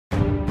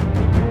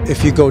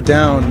if you go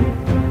down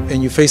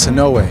and you face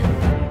Inoue?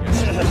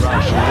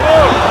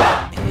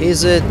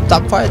 He's a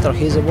top fighter,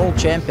 he's a world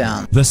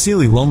champion.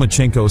 Vasiliy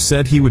Lomachenko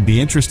said he would be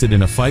interested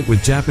in a fight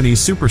with Japanese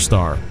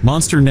superstar,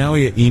 monster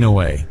Naoya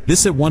Inoue,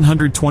 this at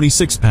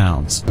 126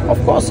 pounds. Of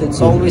course,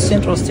 it's always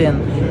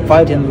interesting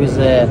fighting with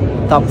the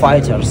top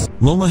fighters.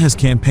 Loma has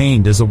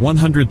campaigned as a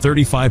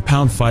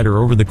 135-pound fighter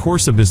over the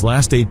course of his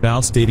last 8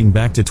 bouts dating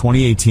back to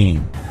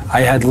 2018.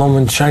 I had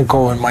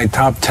Lomachenko in my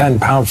top 10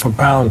 pound for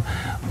pound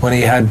when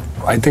he had,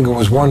 I think it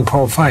was 1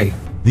 pro fight.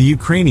 The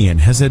Ukrainian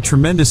has had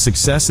tremendous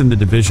success in the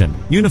division,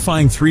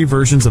 unifying 3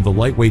 versions of the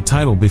lightweight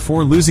title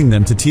before losing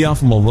them to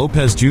Teofimo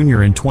Lopez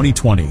Jr. in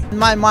 2020. In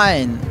my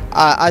mind,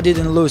 I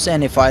didn't lose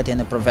any fight in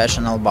a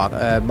professional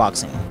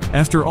boxing.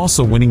 After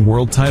also winning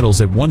world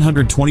titles at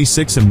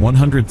 126 and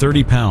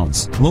 130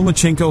 pounds,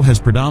 Lomachenko has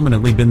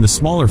predominantly been the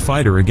smaller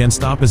fighter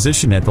against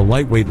opposition at the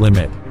lightweight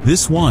limit.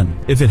 This one,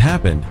 if it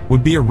happened,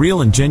 would be a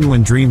real and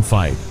genuine dream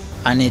fight.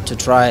 I need to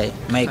try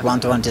make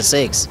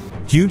 126.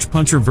 Huge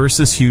puncher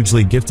versus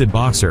hugely gifted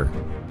boxer.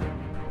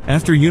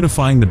 After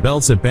unifying the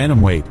belts at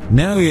bantamweight,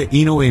 Naoya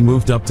Inoue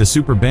moved up to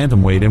super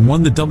bantamweight and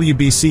won the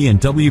WBC and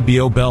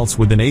WBO belts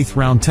with an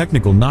 8th-round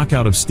technical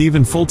knockout of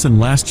Stephen Fulton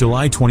last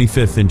July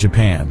 25th in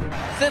Japan.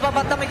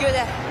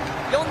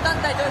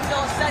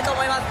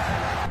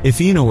 If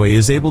Inoue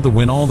is able to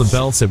win all the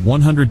belts at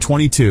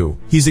 122,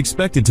 he's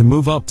expected to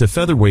move up to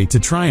featherweight to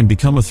try and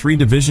become a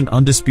 3-division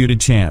undisputed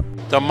champ.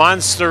 The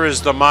monster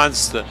is the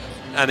monster,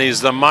 and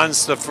he's the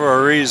monster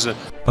for a reason.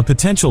 A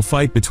potential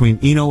fight between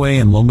Inoue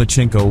and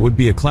Lomachenko would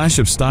be a clash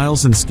of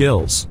styles and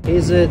skills.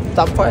 He's a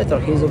top fighter,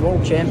 he's a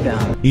world champion.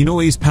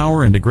 Inoue's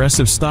power and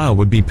aggressive style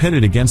would be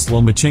pitted against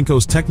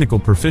Lomachenko's technical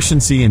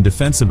proficiency and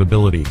defensive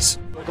abilities.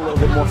 A little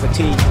bit more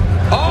fatigue.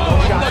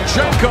 Oh,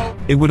 Lomachenko!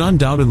 It would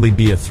undoubtedly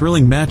be a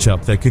thrilling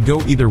matchup that could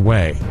go either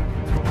way.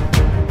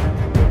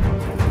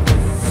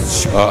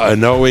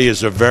 Inoue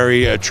is a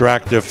very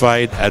attractive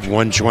fight at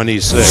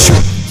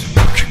 126.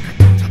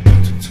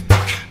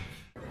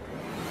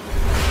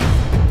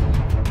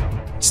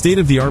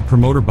 State-of-the-art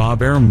promoter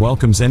Bob Arum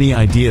welcomes any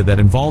idea that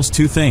involves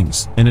 2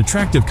 things, an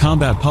attractive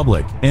combat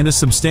public, and a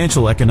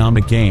substantial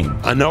economic gain.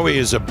 Inoue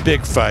is a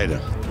big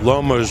fighter.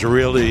 Loma's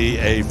really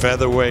a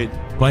featherweight.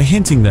 By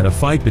hinting that a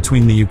fight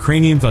between the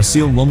Ukrainian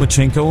Vasiliy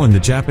Lomachenko and the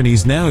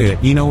Japanese Naoya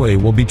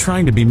Inoue will be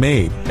trying to be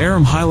made,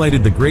 Arum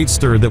highlighted the great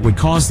stir that would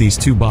cause these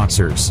 2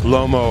 boxers.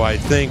 Lomo, I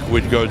think,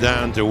 would go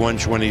down to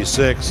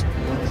 126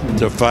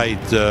 to fight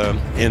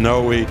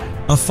Inoue.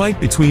 A fight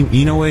between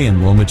Inoue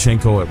and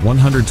Lomachenko at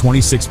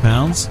 126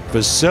 pounds?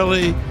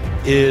 Vasiliy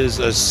is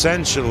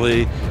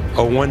essentially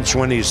a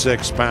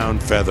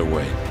 126-pound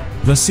featherweight.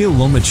 Vasiliy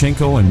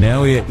Lomachenko and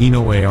Naoya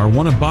Inoue are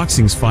one of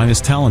boxing's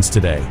finest talents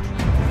today.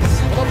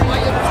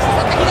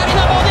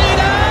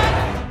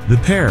 The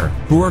pair,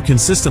 who are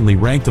consistently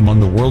ranked among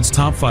the world's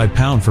top 5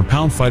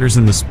 pound-for-pound fighters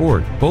in the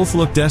sport, both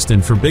look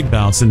destined for big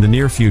bouts in the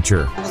near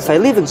future. If I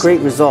leave a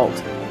great result,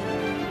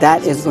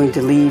 that is going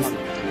to leave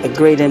a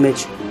great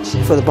image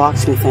for the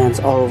boxing fans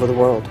all over the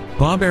world.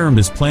 Bob Arum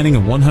is planning a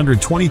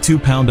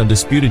 122-pound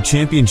undisputed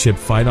championship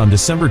fight on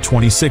December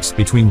 26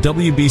 between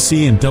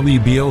WBC and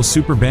WBO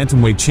super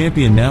bantamweight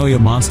champion Naoya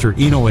Monster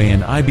Inoue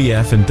and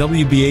IBF and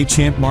WBA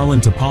champ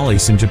Marlon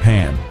Tapales in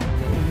Japan.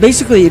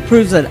 Basically, it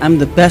proves that I'm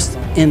the best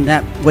in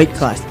that weight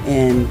class,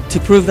 and to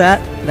prove that,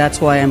 that's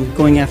why I'm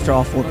going after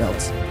all 4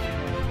 belts.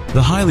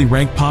 The highly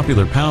ranked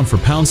popular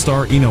pound-for-pound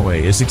star Inoue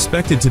is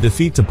expected to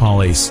defeat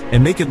Tapales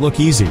and make it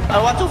look easy.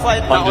 I want to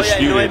fight Naoya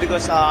Inoue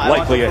because I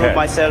want to prove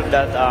myself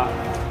that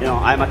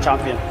I'm a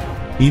champion.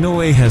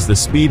 Inoue has the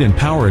speed and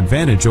power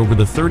advantage over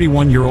the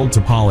 31-year-old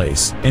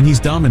Tapales, and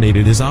he's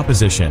dominated his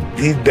opposition.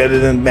 He's better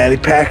than Manny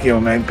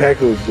Pacquiao. Manny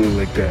Pacquiao was blue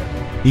like that.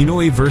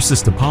 Inoue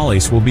versus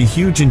Tapales will be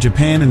huge in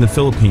Japan and the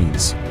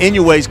Philippines.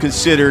 Inoue is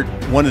considered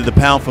one of the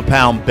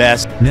pound-for-pound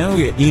best.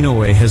 Naoya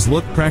Inoue has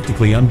looked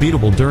practically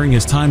unbeatable during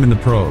his time in the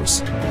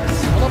pros.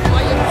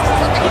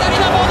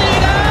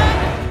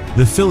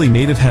 The Philly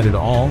native had it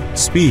all: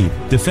 speed,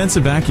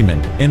 defensive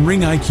acumen, and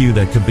ring IQ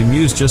that could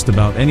bemuse just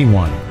about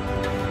anyone.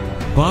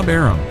 Bob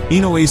Arum,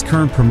 Inoue's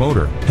current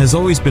promoter, has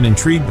always been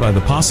intrigued by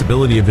the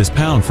possibility of his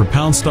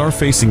pound-for-pound star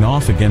facing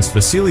off against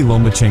Vasiliy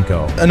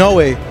Lomachenko.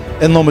 Inoue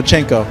and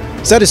Lomachenko,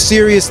 is that a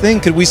serious thing?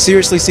 Could we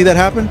seriously see that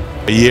happen?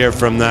 A year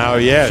from now,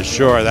 yeah,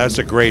 sure, that's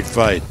a great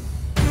fight.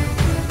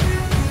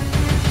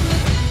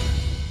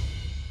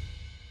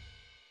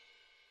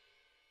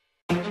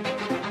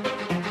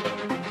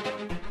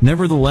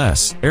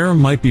 Nevertheless, Arum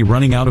might be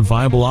running out of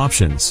viable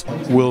options.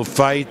 We'll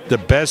fight the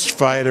best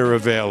fighter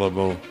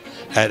available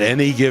at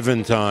any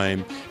given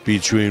time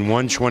between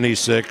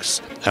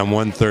 126 and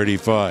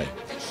 135.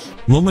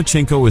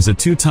 Lomachenko is a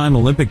 2-time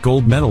Olympic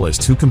gold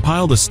medalist who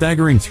compiled a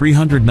staggering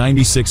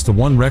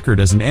 396-1 record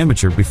as an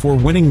amateur before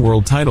winning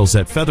world titles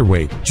at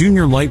featherweight,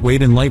 junior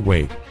lightweight and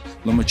lightweight.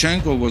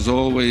 Lomachenko was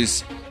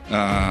always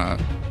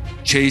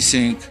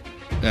chasing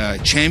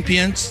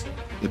champions,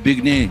 the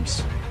big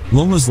names.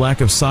 Loma's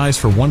lack of size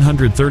for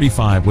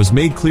 135 was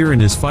made clear in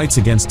his fights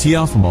against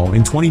Teofimo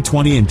in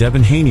 2020 and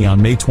Devin Haney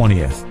on May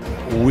 20th.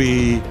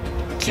 We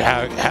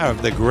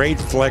have the great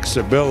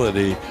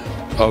flexibility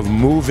of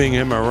moving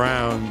him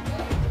around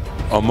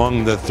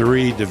among the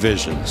three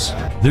divisions.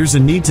 There's a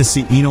need to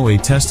see Inoue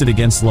tested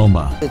against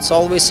Loma. It's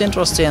always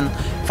interesting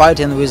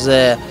fighting with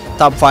the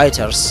top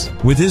fighters.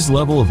 With his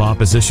level of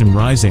opposition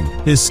rising,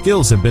 his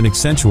skills have been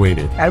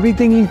accentuated.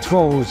 Everything he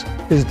throws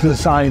is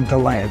designed to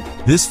land.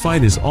 This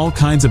fight is all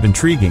kinds of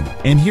intriguing,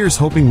 and here's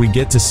hoping we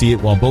get to see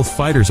it while both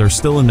fighters are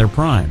still in their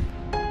prime.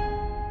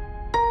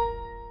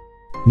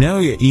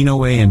 Naoya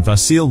Inoue and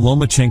Vasiliy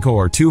Lomachenko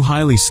are two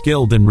highly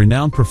skilled and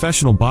renowned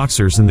professional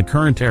boxers in the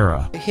current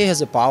era. He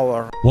has a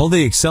power. While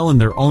they excel in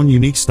their own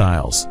unique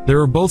styles, there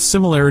are both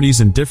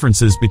similarities and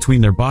differences between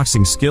their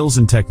boxing skills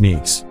and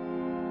techniques.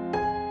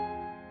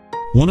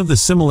 One of the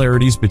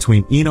similarities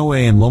between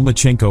Inoue and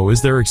Lomachenko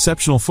is their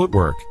exceptional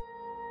footwork.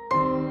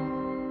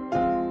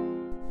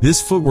 This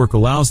footwork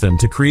allows them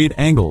to create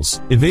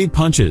angles, evade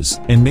punches,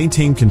 and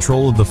maintain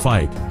control of the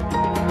fight.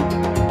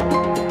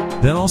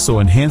 That also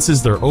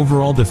enhances their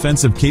overall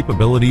defensive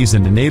capabilities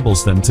and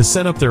enables them to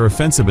set up their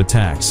offensive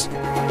attacks.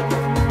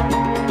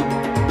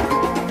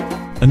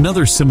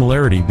 Another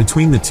similarity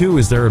between the two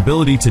is their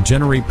ability to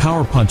generate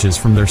power punches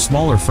from their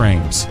smaller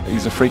frames.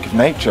 He's a freak of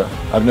nature.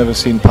 I've never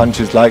seen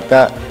punches like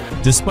that.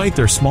 Despite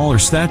their smaller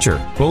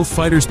stature, both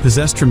fighters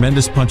possess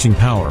tremendous punching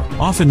power,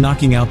 often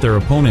knocking out their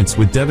opponents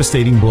with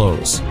devastating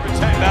blows. Protect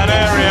that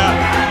area,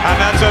 and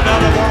that's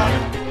another one.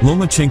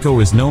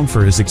 Lomachenko is known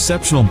for his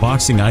exceptional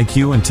boxing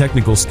IQ and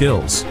technical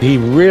skills. He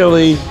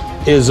really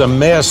is a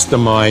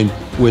mastermind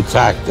with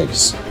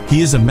tactics.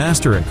 He is a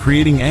master at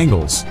creating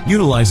angles,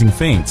 utilizing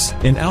feints,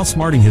 and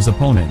outsmarting his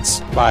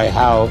opponents. By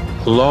how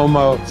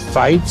Loma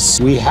fights,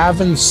 we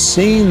haven't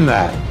seen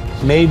that.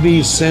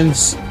 Maybe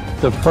since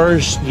the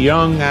first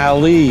young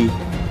Ali.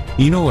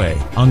 Inoue,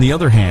 on the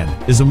other hand,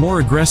 is a more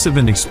aggressive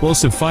and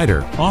explosive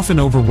fighter, often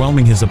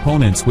overwhelming his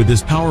opponents with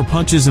his power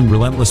punches and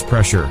relentless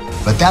pressure.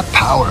 But that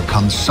power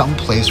comes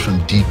someplace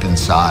from deep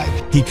inside.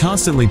 He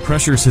constantly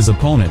pressures his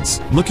opponents,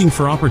 looking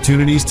for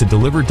opportunities to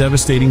deliver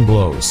devastating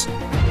blows.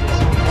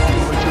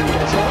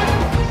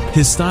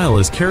 His style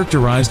is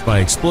characterized by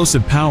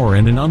explosive power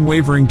and an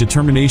unwavering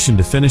determination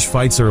to finish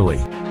fights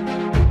early.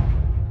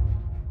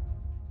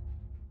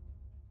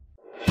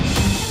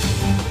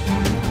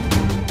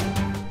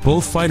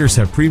 Both fighters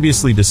have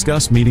previously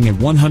discussed meeting at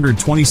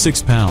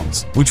 126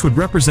 pounds, which would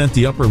represent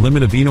the upper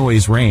limit of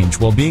Inoue's range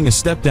while being a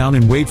step down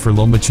in weight for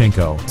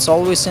Lomachenko. It's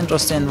always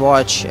interesting to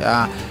watch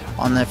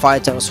on the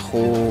fighters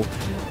who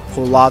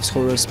loves,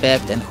 who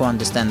respect, and who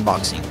understand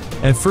boxing.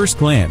 At first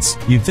glance,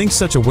 you'd think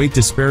such a weight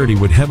disparity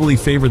would heavily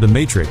favor the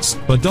Matrix,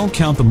 but don't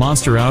count the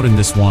monster out in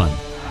this one.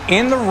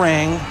 In the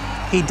ring,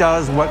 he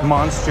does what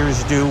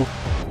monsters do,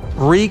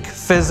 wreak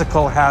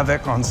physical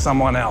havoc on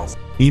someone else.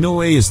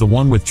 Inoue is the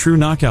one with true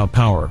knockout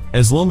power,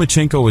 as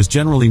Lomachenko is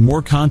generally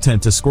more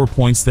content to score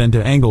points than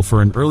to angle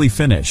for an early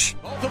finish.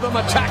 Both of them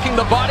attacking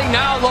the body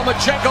now.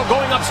 Lomachenko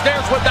going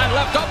upstairs with that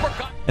left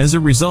uppercut. As a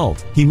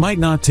result, he might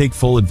not take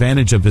full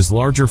advantage of his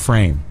larger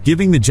frame,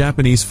 giving the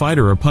Japanese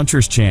fighter a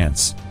puncher's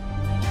chance.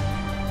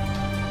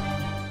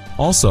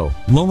 Also,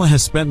 Loma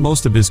has spent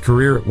most of his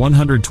career at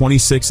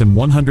 126 and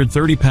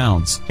 130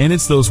 pounds, and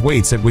it's those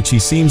weights at which he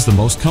seems the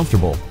most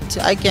comfortable.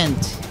 I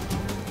can't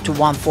to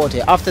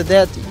 140. After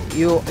that,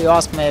 you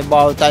asked me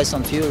about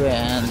Tyson Fury,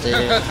 and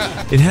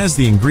it has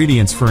the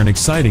ingredients for an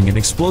exciting and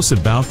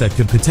explosive bout that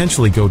could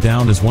potentially go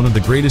down as one of the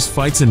greatest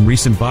fights in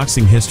recent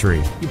boxing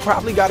history. You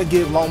probably got to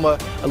give Loma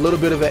a little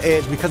bit of an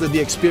edge because of the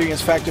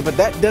experience factor, but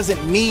that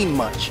doesn't mean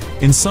much.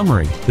 In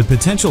summary, the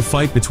potential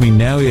fight between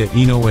Naoya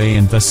Inoue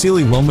and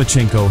Vasiliy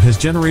Lomachenko has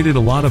generated a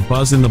lot of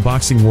buzz in the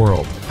boxing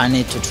world. I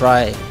need to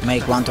try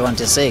make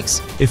 126.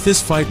 If this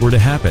fight were to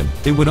happen,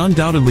 it would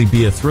undoubtedly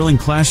be a thrilling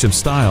clash of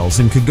styles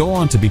and could go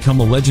on to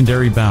become a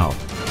legendary bout.